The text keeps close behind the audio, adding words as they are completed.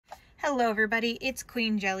Hello everybody, it's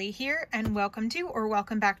Queen Jelly here, and welcome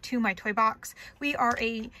back to my toy box. We are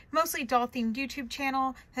a mostly doll themed YouTube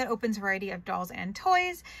channel that opens a variety of dolls and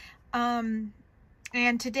toys. And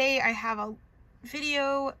today I have a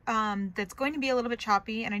video that's going to be a little bit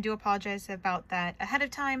choppy, and I do apologize about that ahead of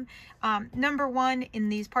time. Number one, in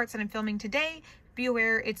these parts that I'm filming today, be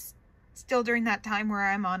aware it's still during that time where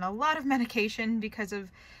I'm on a lot of medication because of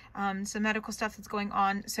some medical stuff that's going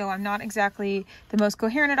on, so I'm not exactly the most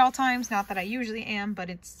coherent at all times. Not that I usually am, but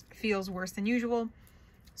it feels worse than usual.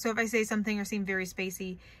 So if I say something or seem very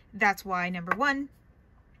spacey, that's why, number one.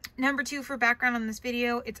 Number two, for background on this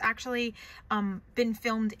video, it's actually been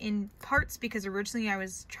filmed in parts because originally I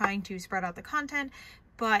was trying to spread out the content,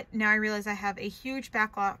 but now I realize I have a huge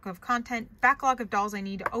backlog of dolls I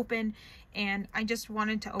need to open, and I just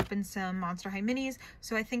wanted to open some Monster High minis.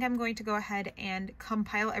 So I think I'm going to go ahead and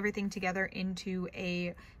compile everything together into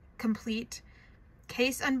a complete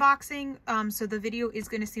case unboxing. So the video is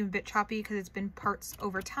going to seem a bit choppy because it's been parts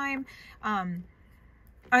over time.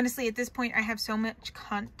 Honestly, at this point, I have so much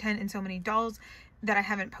content and so many dolls that I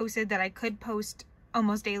haven't posted that I could post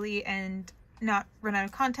almost daily and not run out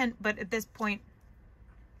of content. But at this point,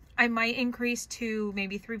 I might increase to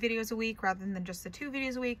maybe 3 videos a week rather than just the 2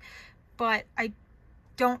 videos a week, but I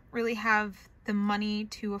don't really have the money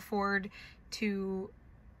to afford to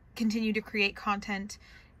continue to create content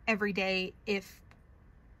every day if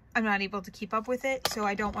I'm not able to keep up with it. So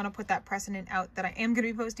I don't want to put that precedent out that I am going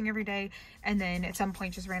to be posting every day and then at some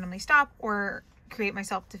point just randomly stop, or create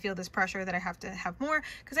myself to feel this pressure that I have to have more,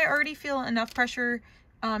 because I already feel enough pressure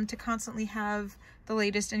to constantly have the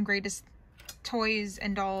latest and greatest toys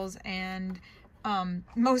and dolls, and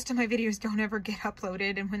most of my videos don't ever get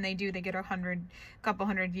uploaded, and when they do, they get a couple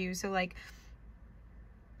hundred views. So like,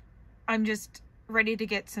 I'm just ready to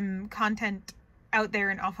get some content out there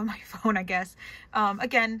and off of my phone, I guess.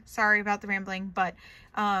 Again, sorry about the rambling, but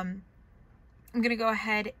I'm gonna go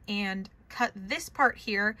ahead and cut this part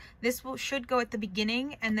here. This should go at the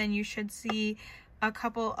beginning, and then you should see a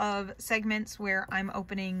couple of segments where I'm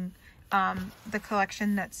opening the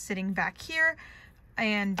collection that's sitting back here,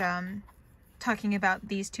 and talking about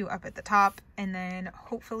these two up at the top. And then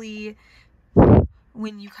hopefully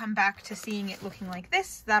when you come back to seeing it looking like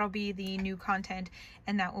this, that'll be the new content,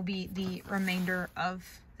 and that will be the remainder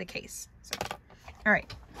of the case. So, all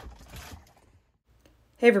right.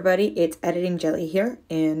 Hey everybody, it's Editing Jelly here,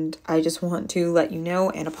 and I just want to let you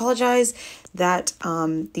know and apologize that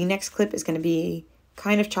the next clip is going to be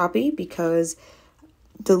kind of choppy because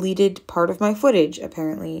deleted part of my footage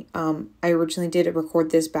apparently. I originally did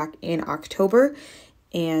record this back in October,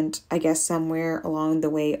 and I guess somewhere along the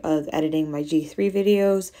way of editing my G3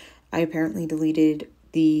 videos, I apparently deleted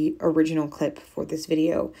the original clip for this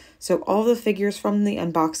video. So all the figures from the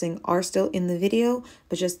unboxing are still in the video,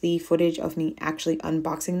 but just the footage of me actually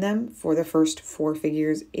unboxing them for the first 4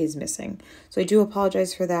 figures is missing. So I do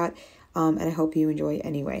apologize for that, and I hope you enjoy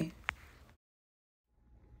anyway.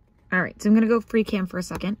 All right, so I'm going to go free cam for a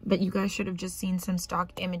second, but you guys should have just seen some stock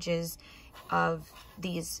images of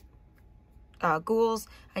these ghouls.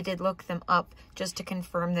 I did look them up just to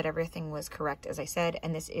confirm that everything was correct, as I said,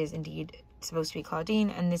 and this is indeed supposed to be Claudine,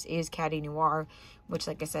 and this is Caddy Noir, which,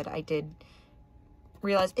 like I said, I did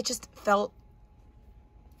realize it just felt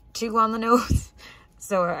too on the nose.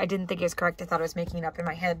 So I didn't think it was correct. I thought I was making it up in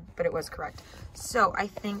my head, but it was correct. So I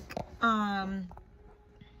think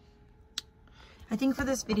for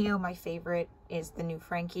this video, my favorite is the new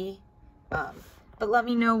Frankie. But let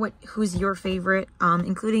me know who's your favorite,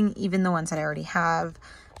 including even the ones that I already have.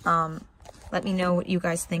 Let me know what you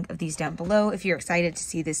guys think of these down below. If you're excited to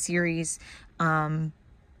see this series, yeah,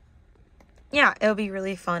 it'll be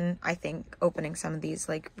really fun, I think, opening some of these,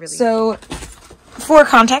 like, really. So, for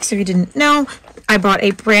context, if you didn't know, I bought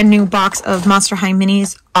a brand new box of Monster High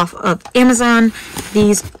minis off of Amazon.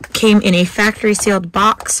 These came in a factory sealed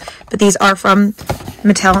box, but these are from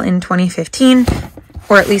Mattel in 2015,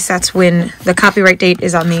 or at least that's when the copyright date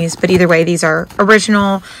is on these. But either way, these are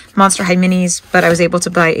original Monster High minis, but I was able to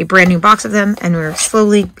buy a brand new box of them, and we're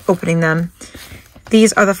slowly opening them.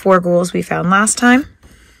 These are the 4 ghouls we found last time.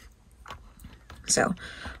 So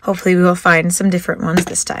hopefully we will find some different ones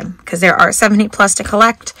this time, because there are 70 plus to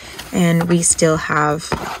collect, and we still have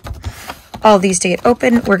all these to get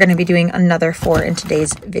open. We're going to be doing another 4 in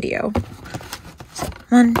today's video. So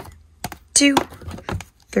 1, 2,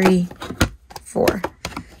 3, 4.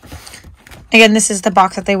 Again, this is the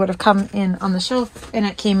box that they would have come in on the shelf, and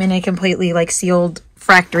it came in a completely like sealed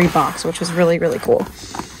factory box, which was really, really cool.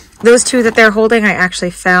 Those 2 that they're holding, I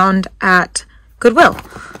actually found at Goodwill.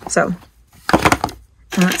 So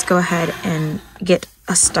let's go ahead and get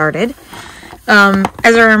us started.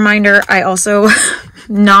 As a reminder, I also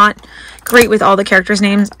not great with all the characters'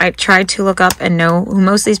 names. I tried to look up and know who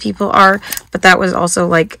most of these people are, but that was also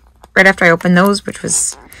like right after I opened those, which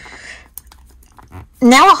was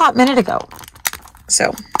now a hot minute ago.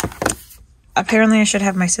 So apparently I should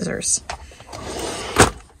have my scissors,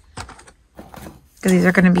 because these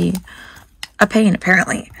are going to be a pain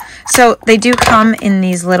apparently. So they do come in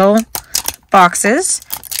these little boxes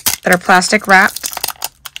that are plastic wrapped.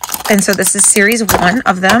 And so this is series 1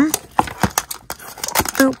 of them.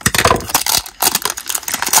 Boop.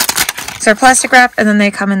 So they're plastic wrapped, and then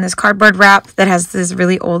they come in this cardboard wrap that has this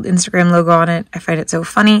really old Instagram logo on it. I find it so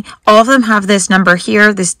funny. All of them have this number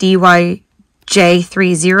here, this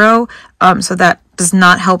DYJ30. So that does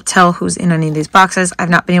not help tell who's in any of these boxes.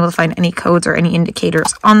 I've not been able to find any codes or any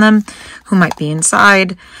indicators on them, who might be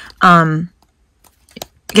inside. Again,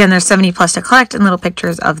 there's 70 plus to collect, and little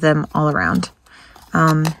pictures of them all around.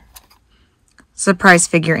 Surprise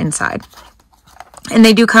figure inside. And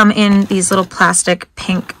they do come in these little plastic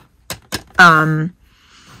pink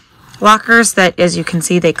lockers that, as you can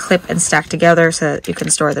see, they clip and stack together so that you can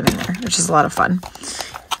store them in there, which is a lot of fun.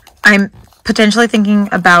 I'm potentially thinking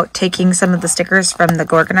about taking some of the stickers from the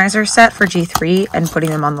Gorganizer set for G3 and putting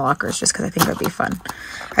them on the lockers, just because I think it would be fun.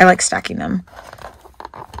 I like stacking them.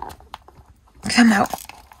 Come out.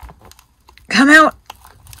 Come out.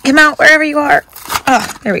 Come out, wherever you are.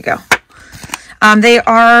 Oh, there we go. They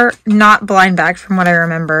are not blind bagged from what I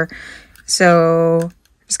remember. So I'm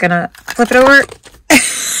just gonna flip it over.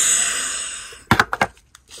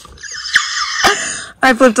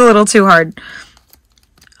 I flipped a little too hard.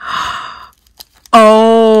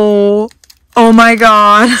 Oh my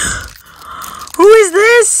god. Who is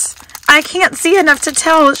this? I can't see enough to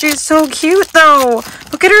tell. She's so cute though.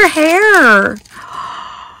 Look at her hair.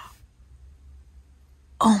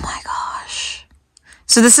 Oh my gosh.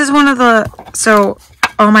 So this is one of the,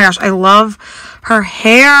 oh my gosh, I love her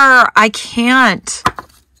hair. I can't.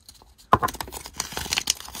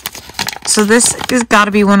 So this has got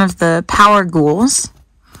to be one of the Power Ghouls.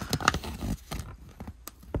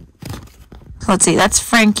 Let's see, that's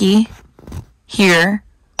Frankie here.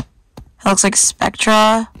 It looks like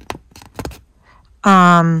Spectra.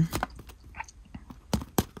 I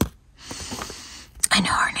know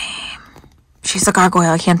her name. She's a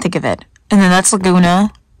gargoyle, I can't think of it. And then that's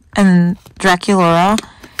Laguna and Draculaura.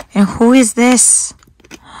 And who is this?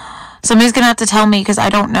 Somebody's gonna have to tell me because I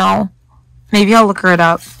don't know. Maybe I'll look her it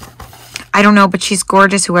up. I don't know, but she's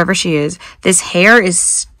gorgeous, whoever she is. This hair is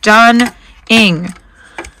stunning.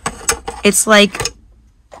 It's like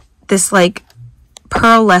this like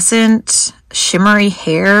pearlescent shimmery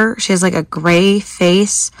hair. She has like a gray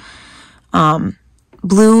face,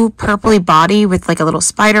 blue purpley body with like a little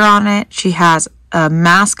spider on it. She has a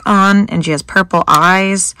mask on and she has purple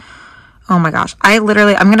eyes. Oh my gosh, I'm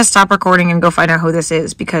gonna stop recording and go find out who this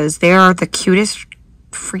is because they are the cutest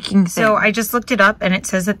freaking thing. So I just looked it up and it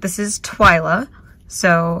says that this is Twyla.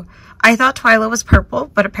 So I thought Twyla was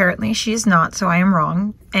purple, but apparently she is not, so I am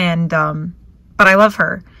wrong. And but I love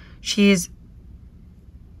her. She's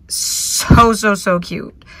so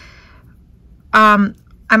cute.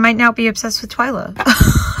 I might now be obsessed with Twyla.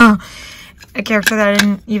 A character that I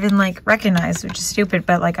didn't even like recognize, which is stupid,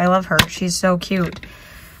 but like I love her. She's so cute.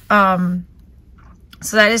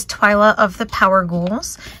 So that is Twyla of the Power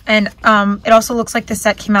Ghouls. And it also looks like the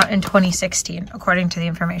set came out in 2016, according to the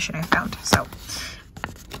information I found. So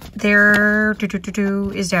there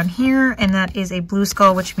is down here, and that is a blue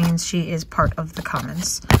skull, which means she is part of the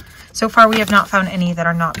commons. So far, we have not found any that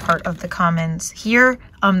are not part of the commons here.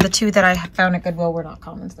 The two that I found at Goodwill were not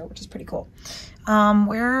commons, though, which is pretty cool.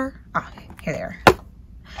 Here they are.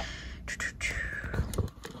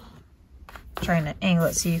 Trying to angle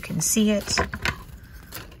it so you can see it.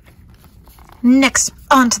 Next,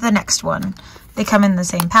 on to the next one. They come in the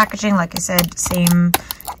same packaging, like I said, same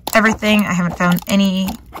everything. I haven't found any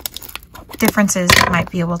differences that might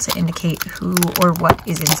be able to indicate who or what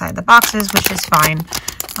is inside the boxes, which is fine.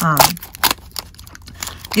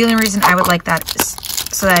 The only reason I would like that is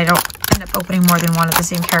so that I don't end up opening more than one of the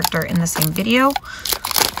same character in the same video.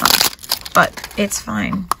 But it's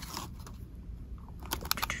fine.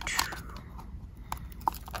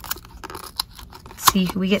 Let's see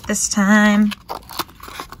who we get this time.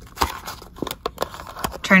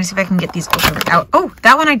 Trying to see if I can get these open without... Oh,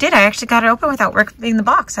 that one I did. I actually got it open without ripping the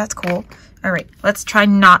box. That's cool. All right, let's try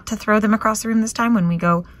not to throw them across the room this time when we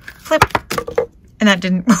go flip. And that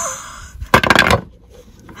didn't...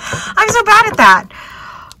 I'm so bad at that.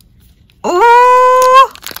 Ooh!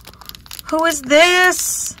 Who is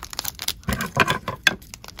this?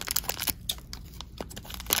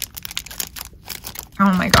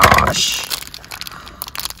 Oh my gosh.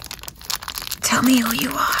 Tell me who you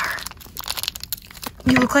are.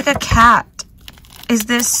 You look like a cat. Is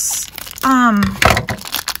this, no,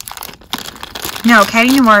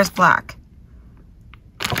 Caddy Noir is black.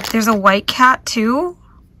 There's a white cat too.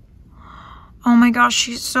 Oh my gosh,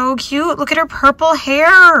 she's so cute. Look at her purple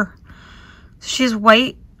hair. She has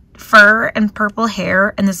white fur and purple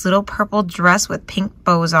hair and this little purple dress with pink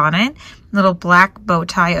bows on it. Little black bow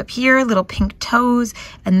tie up here, little pink toes,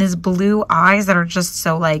 and these blue eyes that are just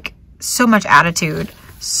so like, so much attitude.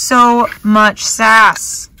 So much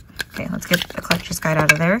sass. Okay, let's get the collector's guide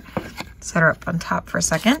out of there. Set her up on top for a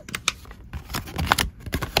second.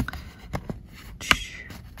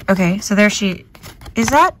 Okay, so there she is.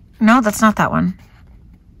 That? No, that's not that one.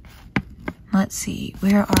 Let's see.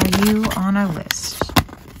 Where are you on our list?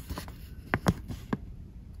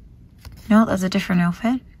 No, that's a different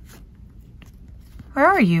outfit. Where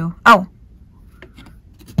are you? Oh.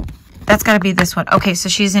 That's got to be this one. Okay, so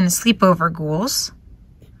she's in Sleepover Ghouls.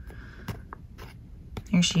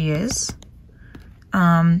 Here she is.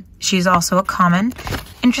 She's also a common.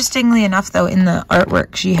 Interestingly enough, though, in the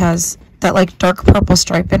artwork, she has that like dark purple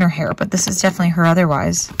stripe in her hair, but this is definitely her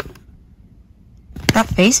otherwise. That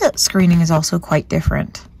face screening is also quite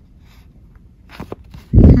different.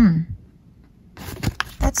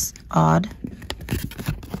 That's odd.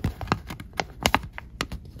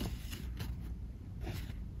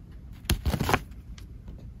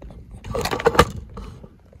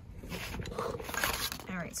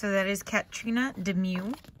 Alright, so that is Katrina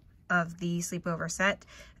Demew of the Sleepover set.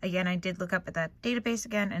 Again, I did look up at that database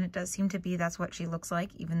again, and it does seem to be that's what she looks like,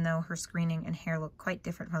 even though her screening and hair look quite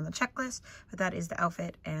different from the checklist. But that is the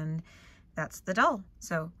outfit, and that's the doll.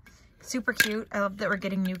 So, super cute. I love that we're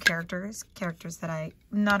getting new characters that I'm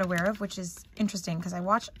not aware of, which is interesting, because I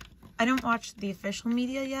don't watch the official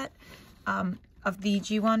media yet of the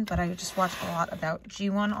G1, but I just watch a lot about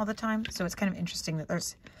G1 all the time. So it's kind of interesting that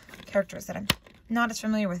there's characters that I'm not as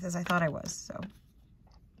familiar with as I thought I was. So,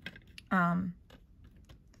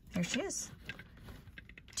 there she is.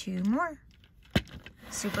 2 more.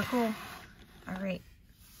 Super cool. All right,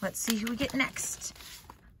 let's see who we get next.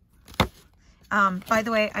 By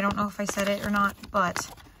the way, I don't know if I said it or not, but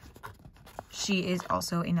she is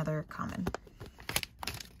also another common.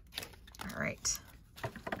 All right,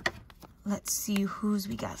 let's see whose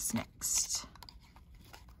we got next.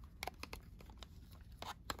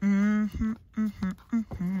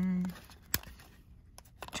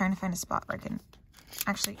 Trying to find a spot where I can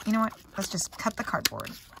actually, you know what? Let's just cut the cardboard.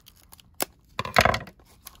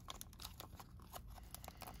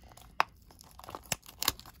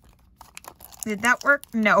 Did that work?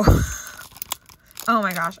 No. Oh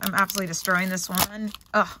my gosh, I'm absolutely destroying this one.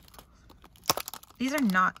 Ugh. These are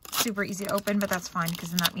not super easy to open, but that's fine, because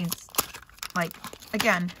then that means, like,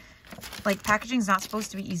 again, like, packaging is not supposed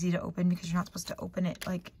to be easy to open because you're not supposed to open it,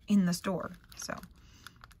 like, in the store. So,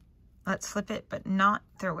 let's flip it, but not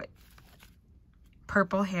throw it.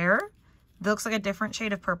 Purple hair. It looks like a different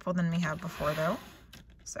shade of purple than we had before, though.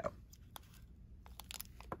 So.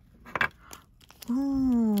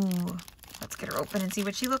 Ooh. Let's get her open and see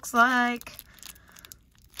what she looks like.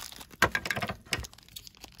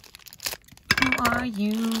 Who are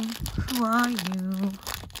you? Who are you?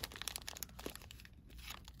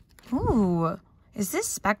 Ooh. Is this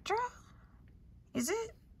Spectra? Is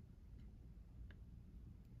it?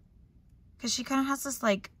 Because she kind of has this,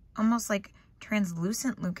 like, almost like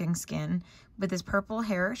translucent looking skin with this purple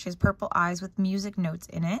hair. She has purple eyes with music notes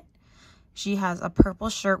in it. She has a purple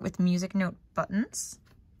shirt with music note buttons.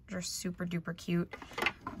 They're super duper cute.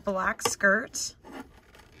 Black skirt,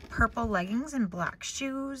 purple leggings, and black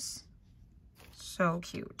shoes. So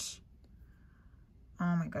cute.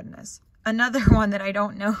 Oh my goodness. Another one that I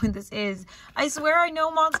don't know who this is. I swear I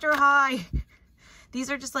know Monster High.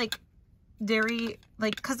 These are just like very,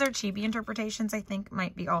 like, because they're chibi interpretations, I think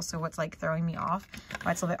might be also what's like throwing me off.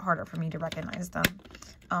 Why it's a little bit harder for me to recognize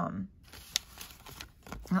them.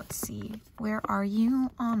 Let's see. Where are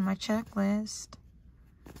you on my checklist?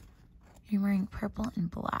 You're wearing purple and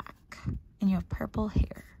black, and you have purple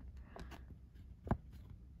hair.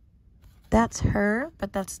 That's her,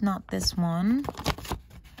 but that's not this one.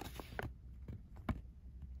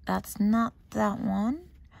 That's not that one.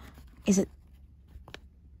 Is it?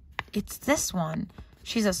 It's this one.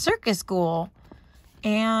 She's a circus ghoul,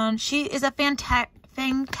 and she is a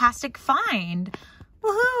fantastic find.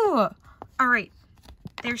 Woohoo! All right.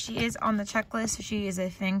 There she is on the checklist. She is a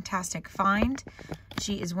fantastic find.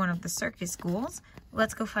 She is one of the circus ghouls.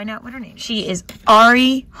 Let's go find out what her name is. She is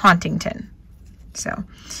Ari Hauntington. So,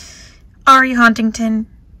 Ari Hauntington.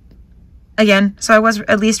 Again, so I was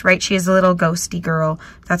at least right. She is a little ghosty girl.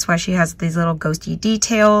 That's why she has these little ghosty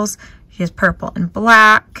details. He has purple and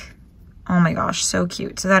black. Oh my gosh, so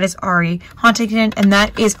cute. So that is Ari Huntington, and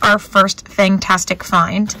that is our first fantastic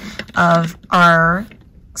find of our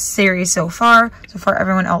series so far. So far,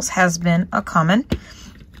 everyone else has been a common.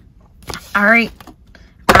 All right.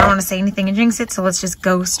 I don't want to say anything and jinx it, so let's just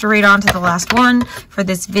go straight on to the last one for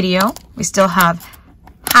this video. We still have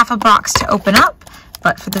half a box to open up,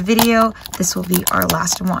 but for the video, this will be our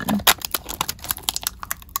last one.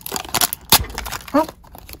 Oh.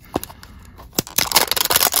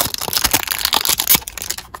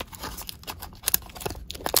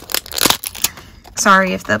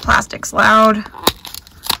 Sorry if the plastic's loud.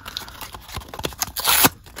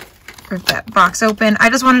 Rip that box open. I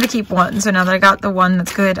just wanted to keep one, so now that I got the one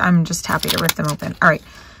that's good, I'm just happy to rip them open. All right,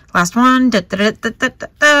 last one. Dude.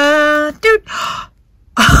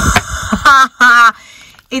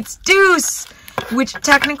 It's Deuce, which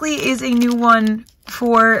technically is a new one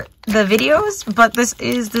for the videos, but this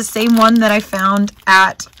is the same one that I found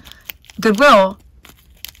at Goodwill,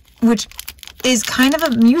 which is kind of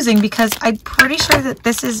amusing because I'm pretty sure that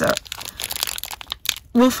this is a...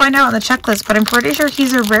 We'll find out on the checklist, but I'm pretty sure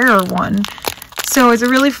he's a rarer one. So it's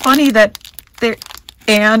really funny that there...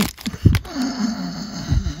 And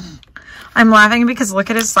I'm laughing because look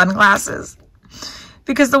at his sunglasses.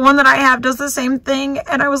 Because the one that I have does the same thing,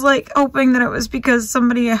 and I was like hoping that it was because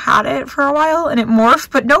somebody had it for a while and it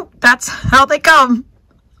morphed, but nope, that's how they come.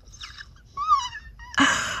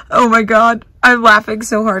 Oh my god, I'm laughing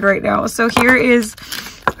so hard right now. So here is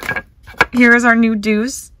our new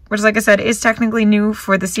Deuce, which, like I said, is technically new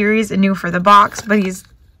for the series and new for the box, but he's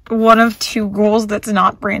one of two ghouls that's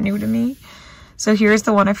not brand new to me. So here's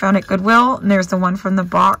the one I found at Goodwill, and there's the one from the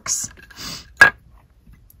box.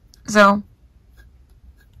 So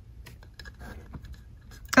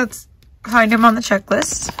let's find him on the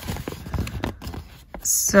checklist.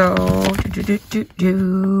 So,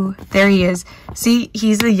 there he is. See,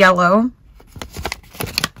 he's a yellow,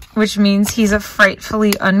 which means he's a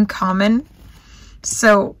frightfully uncommon.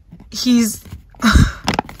 So, he's...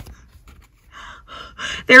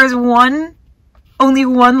 There is only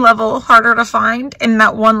one level harder to find. In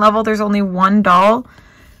that one level, there's only one doll.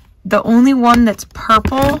 The only one that's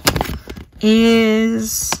purple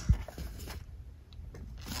is...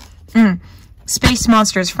 Space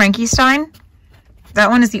Monsters Frankenstein. That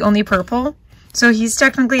one is the only purple. So he's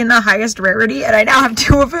technically in the highest rarity, and I now have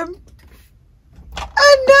two of him.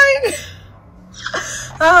 I'm dying.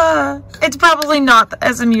 It's probably not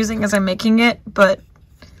as amusing as I'm making it, but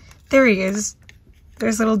there he is.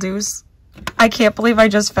 There's little Deuce. I can't believe I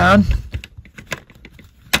just found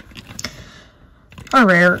a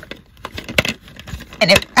rare. And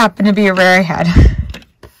it happened to be a rare I had.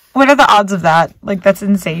 What are the odds of that? Like, that's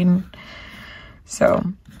insane. So,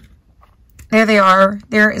 there they are.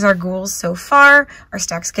 There is our ghouls so far. Our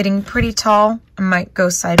stack's getting pretty tall. I might go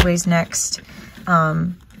sideways next.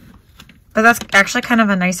 But that's actually kind of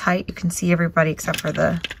a nice height. You can see everybody except for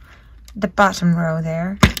the bottom row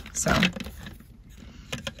there. So,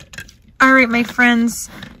 all right, my friends,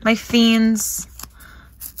 my fiends,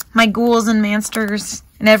 my ghouls and monsters,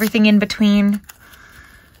 and everything in between.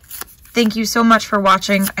 Thank you so much for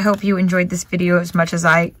watching. I hope you enjoyed this video as much as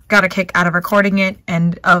I got a kick out of recording it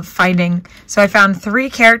and of finding. So I found 3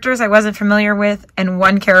 characters I wasn't familiar with and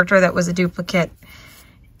 1 character that was a duplicate.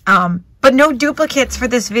 But no duplicates for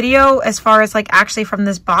this video as far as like actually from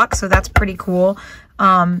this box. So that's pretty cool.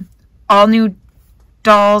 All new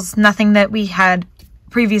dolls, nothing that we had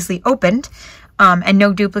previously opened, and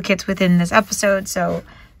no duplicates within this episode. So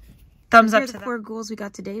thumbs up to the 4 ghouls we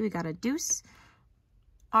got today. We got a Deuce,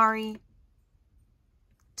 Ari,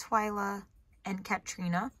 Twyla, and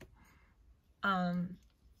Katrina.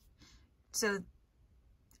 So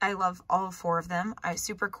I love all 4 of them.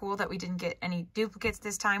 Super cool that we didn't get any duplicates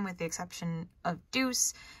this time with the exception of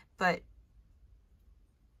Deuce, but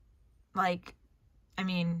like, I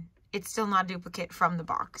mean, it's still not a duplicate from the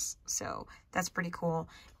box, so that's pretty cool.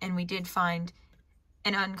 And we did find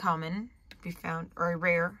an uncommon, or a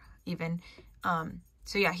rare even.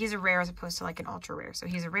 So yeah, he's a rare as opposed to like an ultra rare. So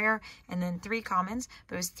he's a rare, and then 3 commons,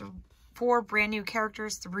 but it was 4 brand new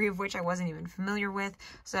characters, 3 of which I wasn't even familiar with.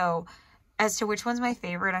 So as to which one's my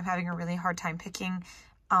favorite, I'm having a really hard time picking,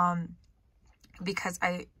 because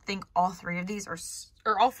I think all 3 of these are,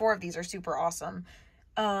 or all 4 of these are super awesome.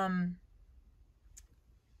 I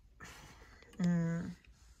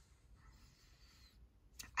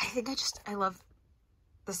think I love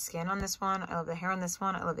the skin on this one. I love the hair on this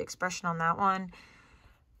one. I love the expression on that one.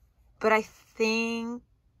 But I think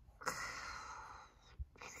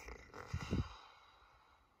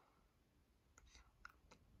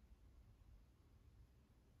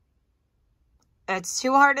That's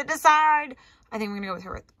too hard to decide. I think I'm going to go with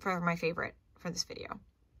her for my favorite for this video.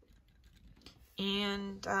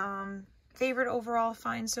 And favorite overall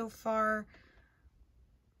find so far.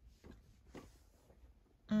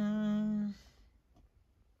 I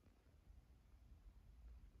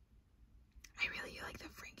really like the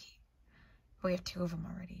Frankie. We have 2 of them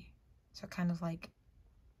already. So kind of like,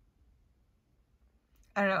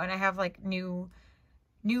 I don't know. And I have like new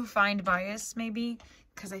find bias maybe.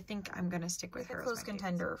 Because I think I'm going to stick with her. Close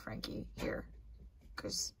contender, Frankie, here.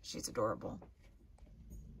 Because she's adorable.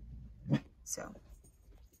 So,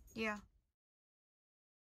 yeah.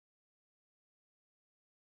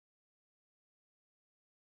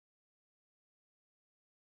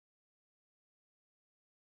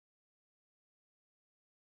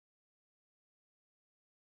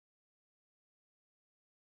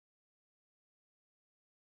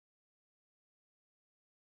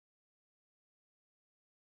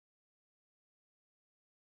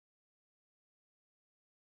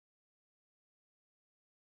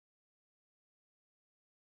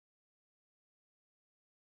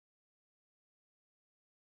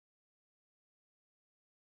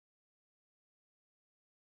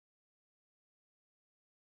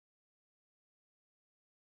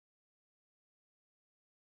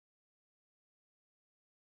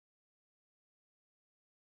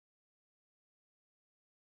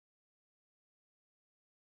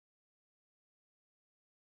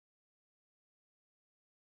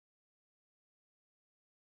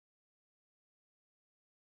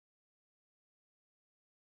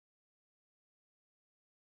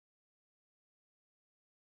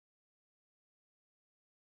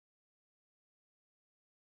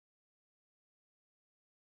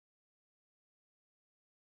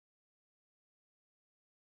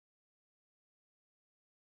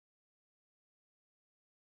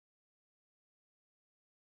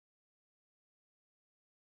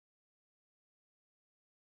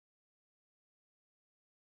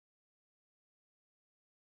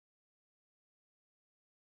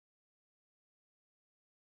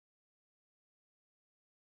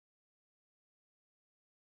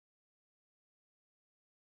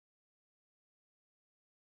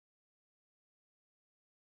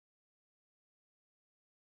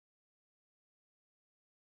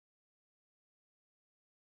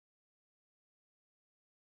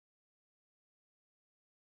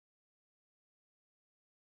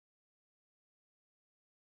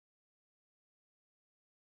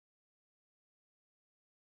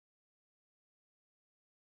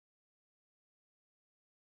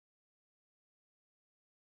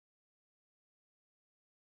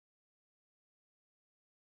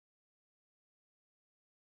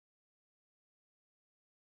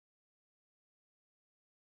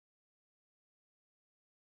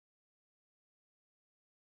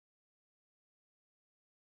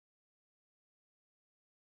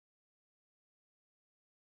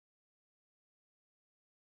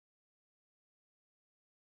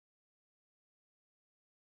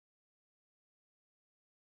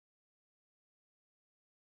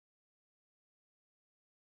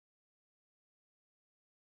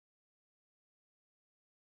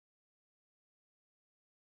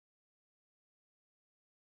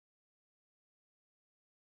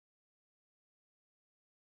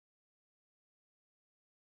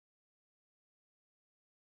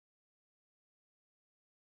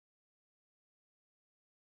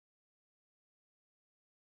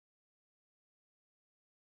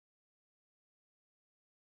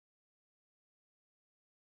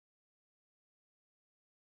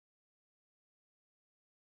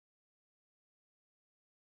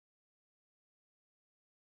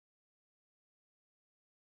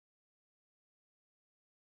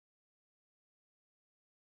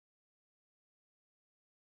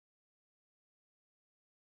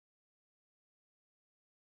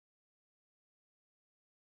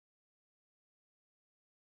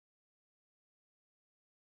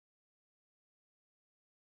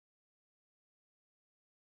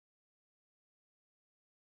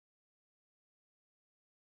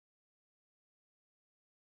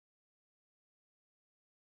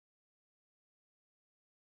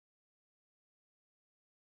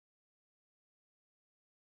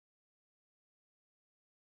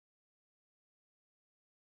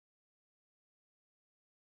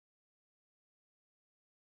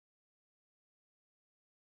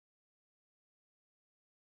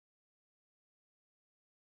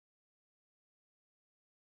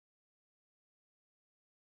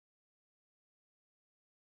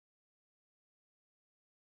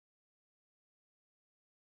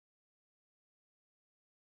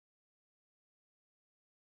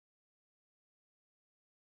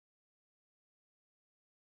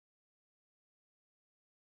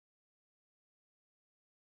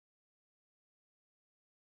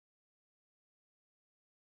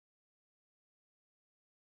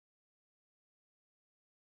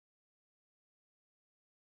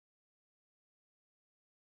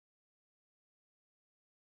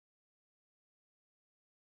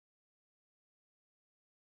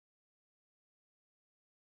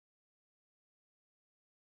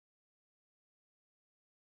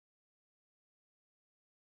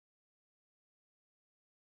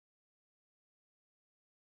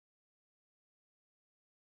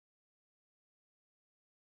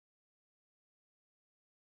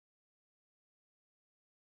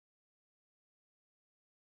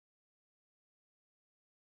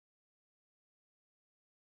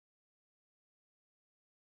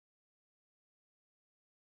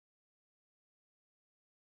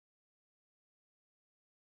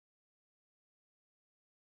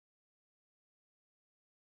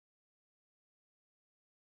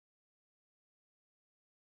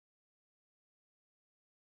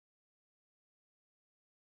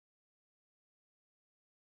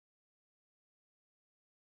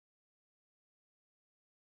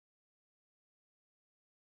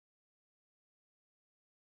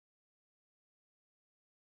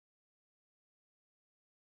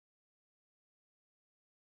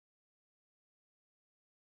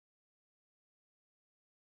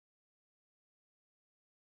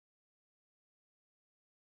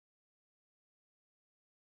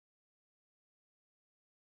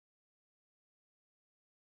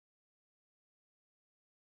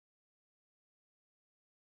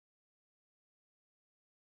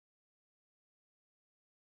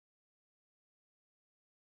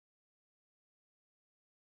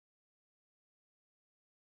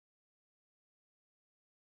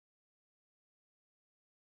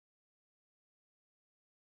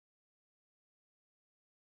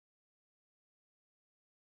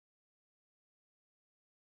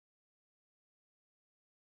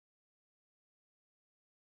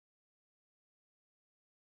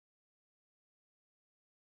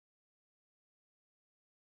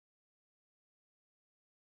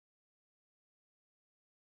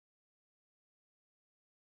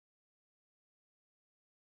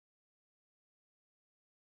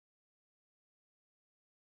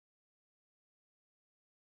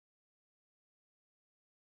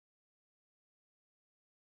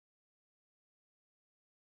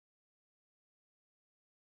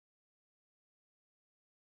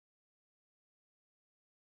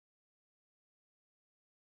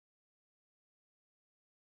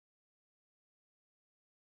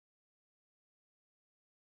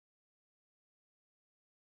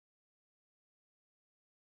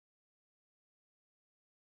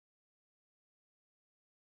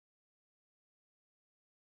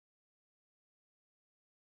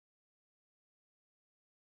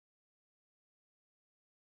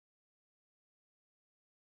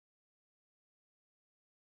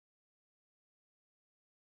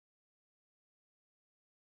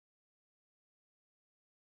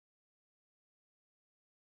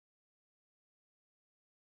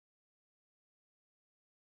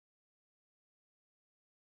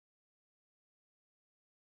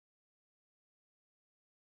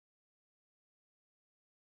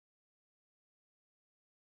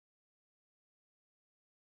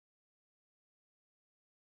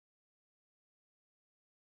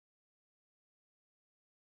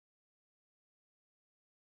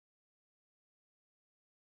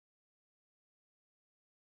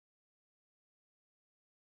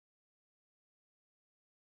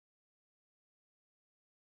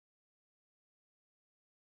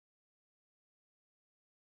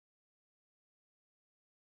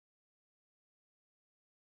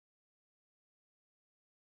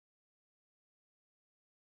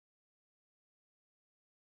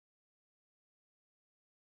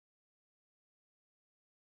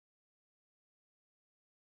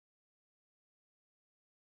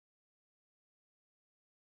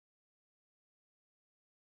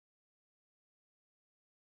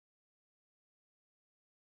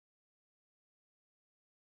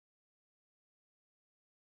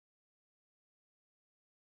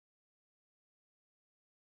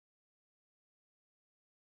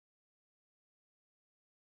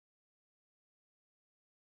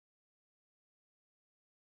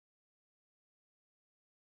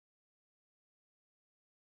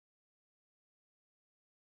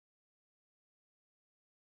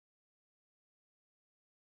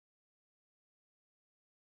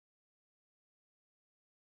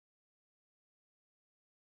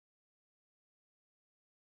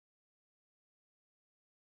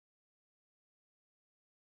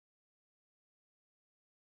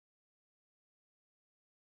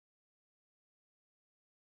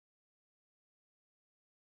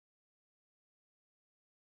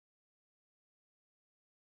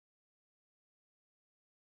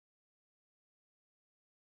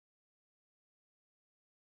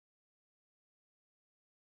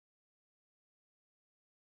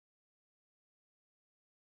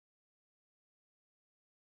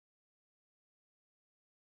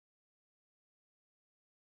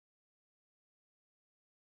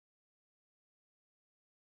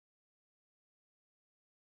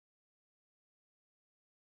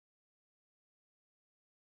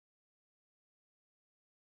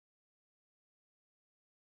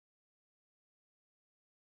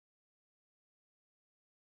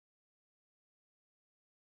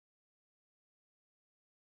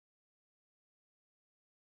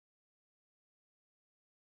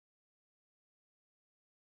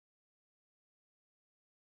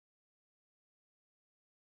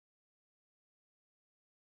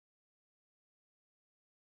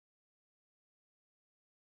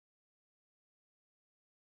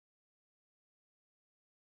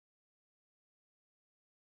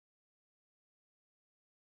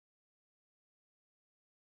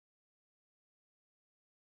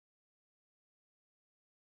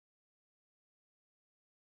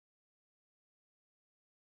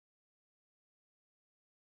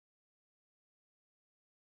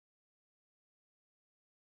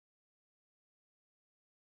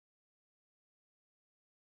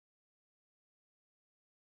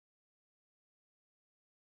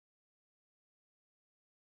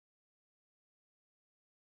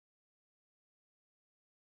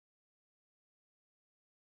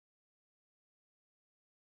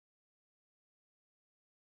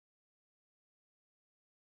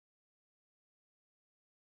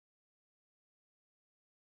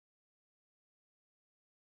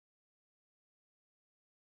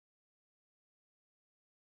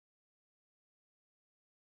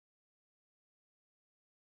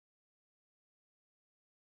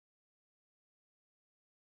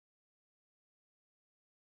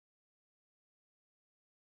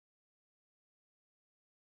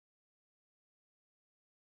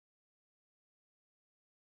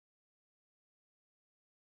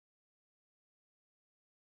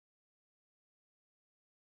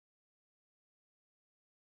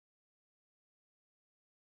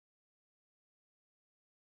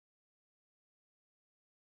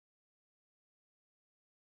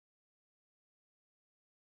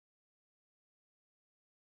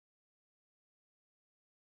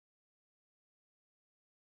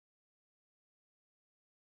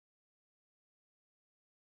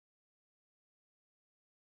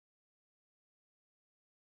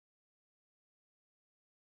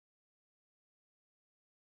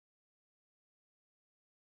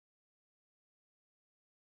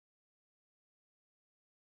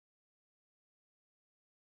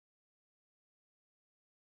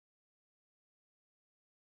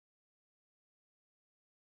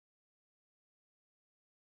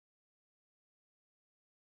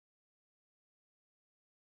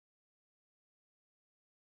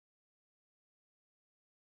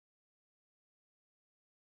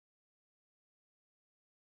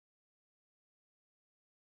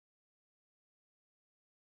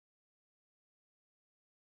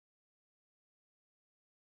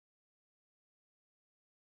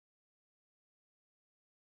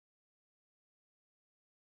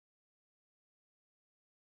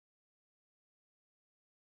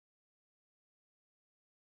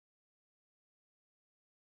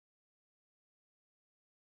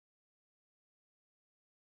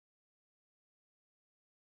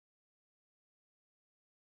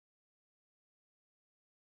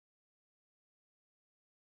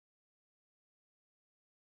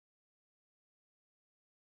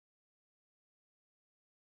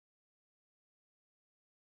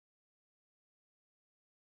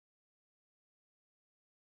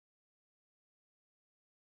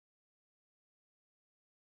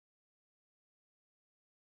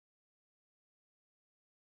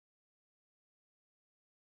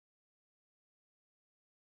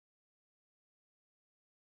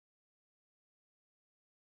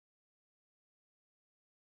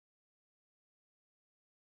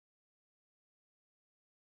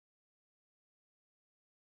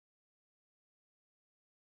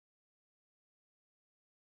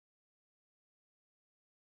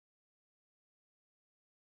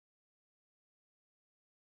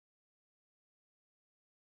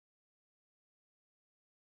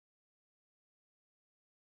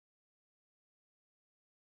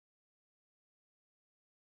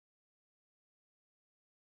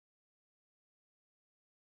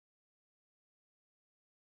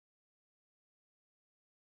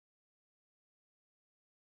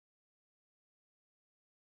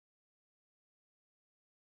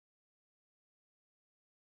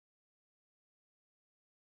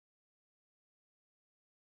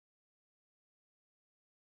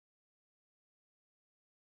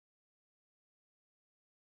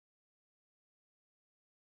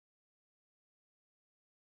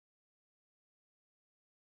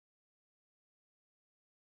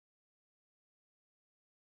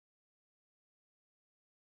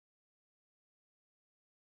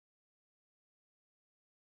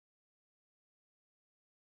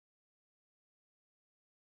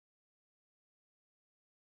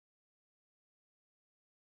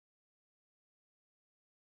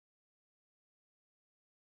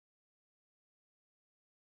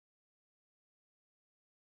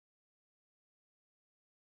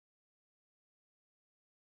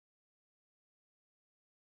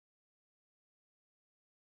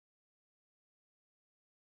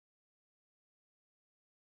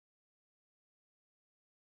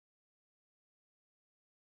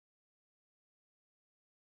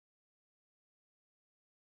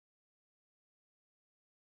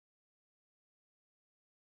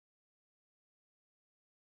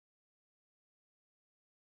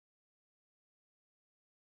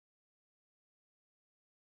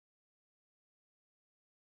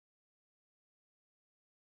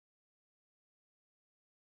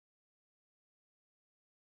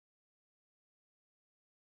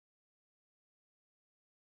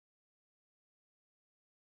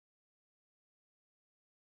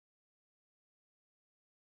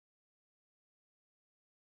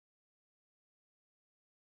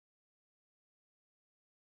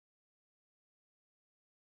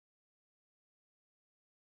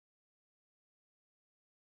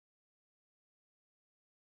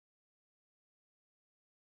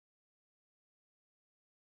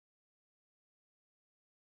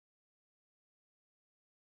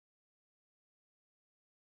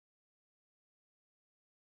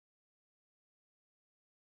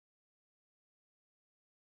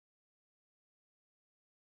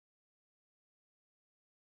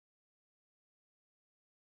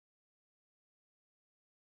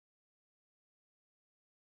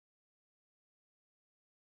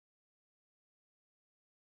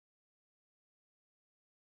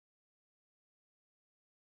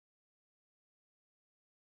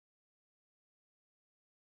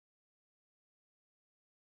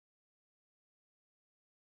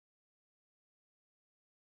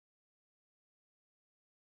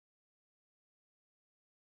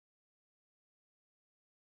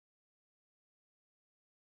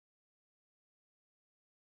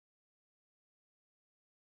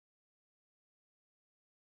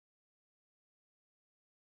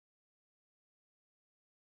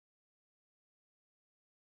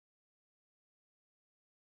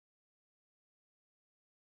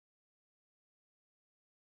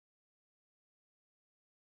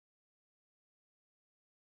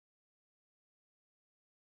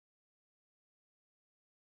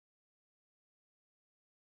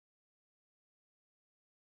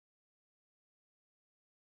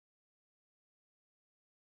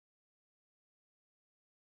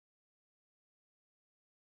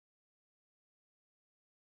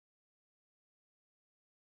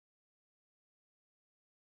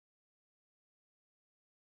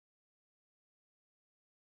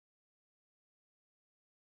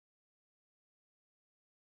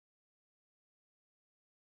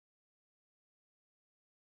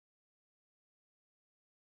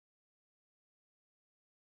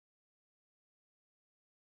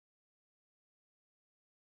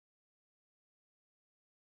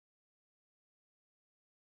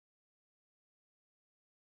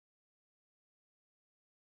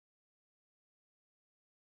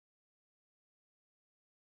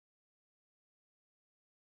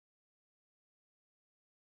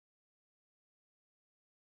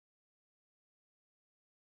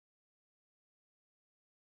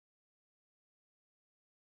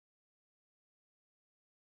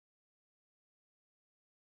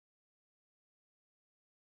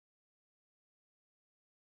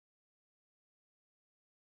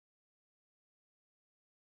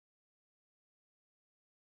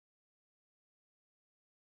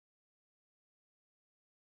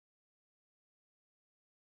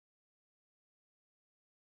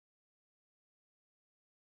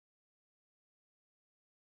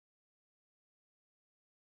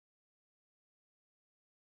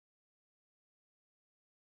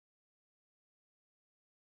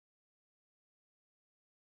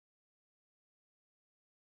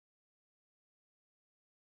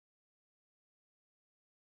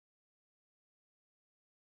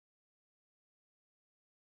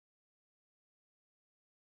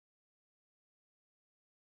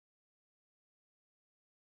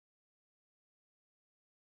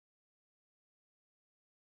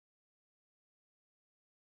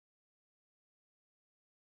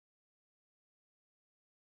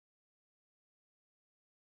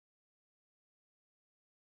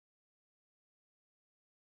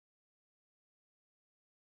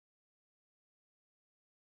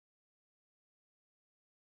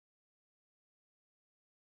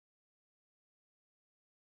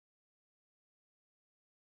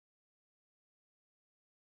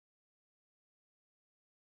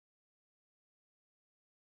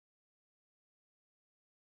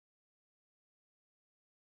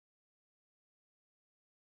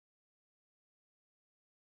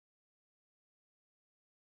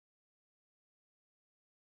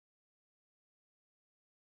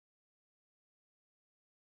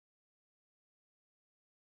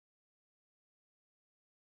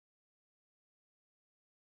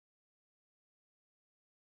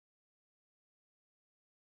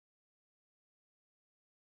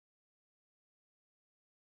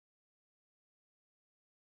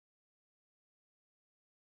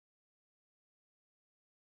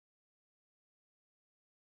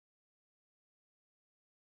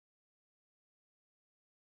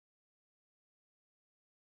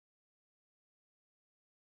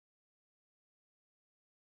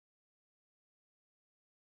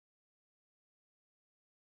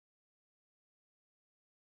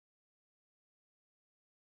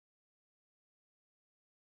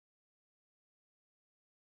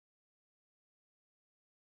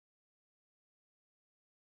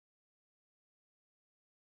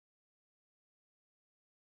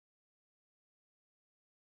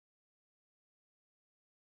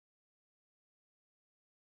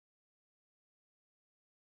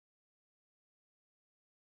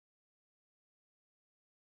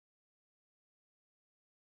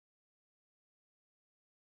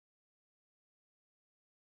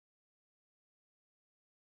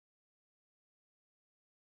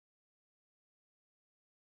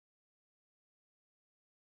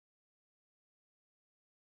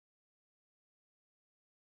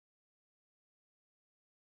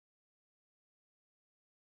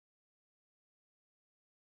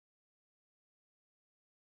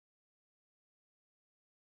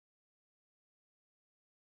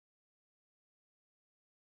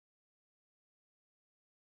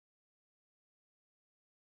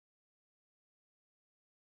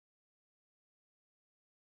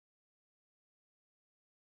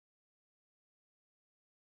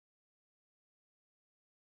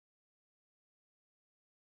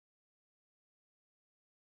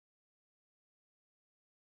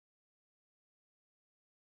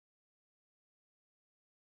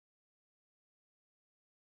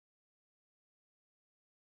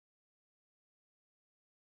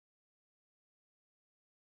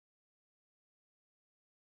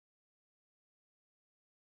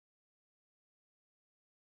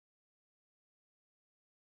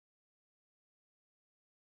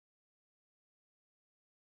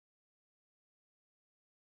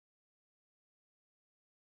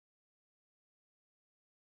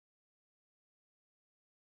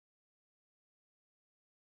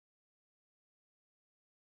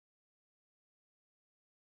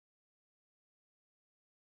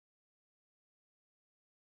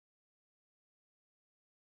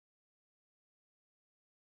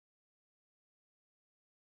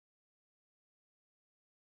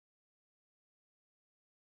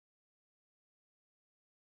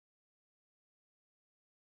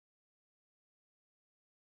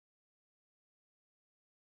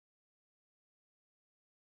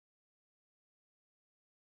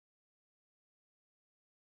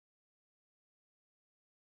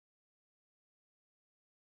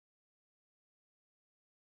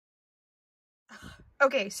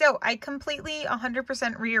 Okay, so I completely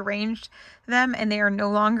 100% rearranged them and they are no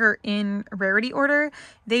longer in rarity order.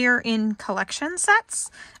 They are in collection sets.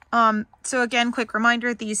 So again, quick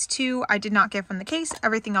reminder, these two I did not get from the case.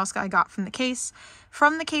 Everything else I got from the case.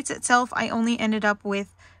 From the case itself, I only ended up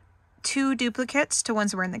with 2 duplicates to ones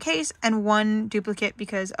that were in the case and 1 duplicate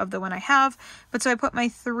because of the one I have. But so I put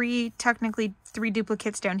my technically three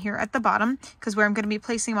duplicates down here at the bottom because where I'm going to be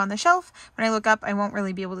placing them on the shelf, when I look up, I won't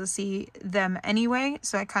really be able to see them anyway.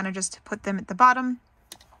 So I kind of just put them at the bottom.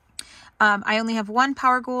 I only have 1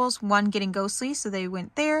 Power Ghouls, 1 Getting Ghostly, so they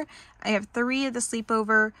went there. I have 3 of the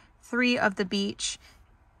Sleepover, 3 of the Beach,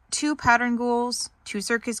 2 Pattern Ghouls, 2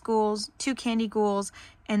 Circus Ghouls, 2 Candy Ghouls,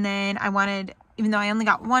 and then I wanted, even though I only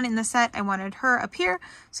got 1 in the set, I wanted her up here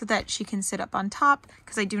so that she can sit up on top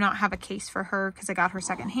because I do not have a case for her because I got her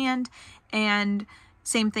secondhand. And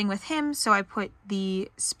same thing with him, so I put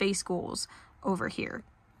the Space Ghouls over here.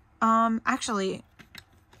 Actually,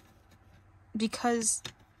 because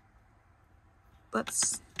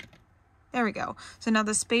there we go. So now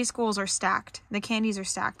the Space Ghouls are stacked, the candies are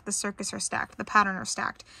stacked, the circus are stacked, the pattern are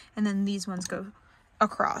stacked, and then these ones go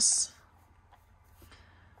across.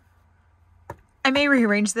 I may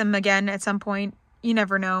rearrange them again at some point. You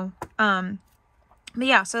never know. But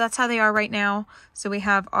yeah, so that's how they are right now. So we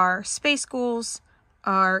have our Space Ghouls,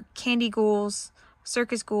 our Candy Ghouls,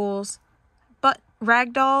 Circus Ghouls, but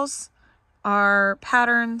Ragdolls, our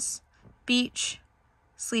Patterns, Beach,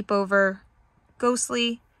 Sleepover,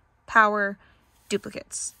 Ghostly, Power,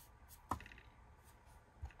 duplicates.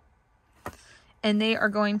 And they are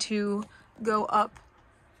going to go up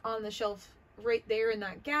on the shelf right there in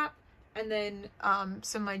that gap. And then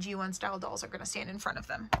some of my G1 style dolls are going to stand in front of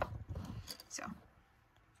them. So,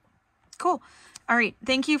 cool. All right.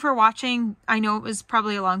 Thank you for watching. I know it was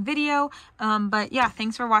probably a long video, but yeah,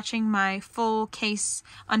 thanks for watching my full case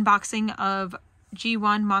unboxing of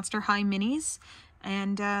G1 Monster High Minis.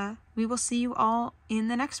 And we will see you all in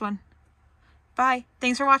the next one. Bye.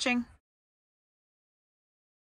 Thanks for watching.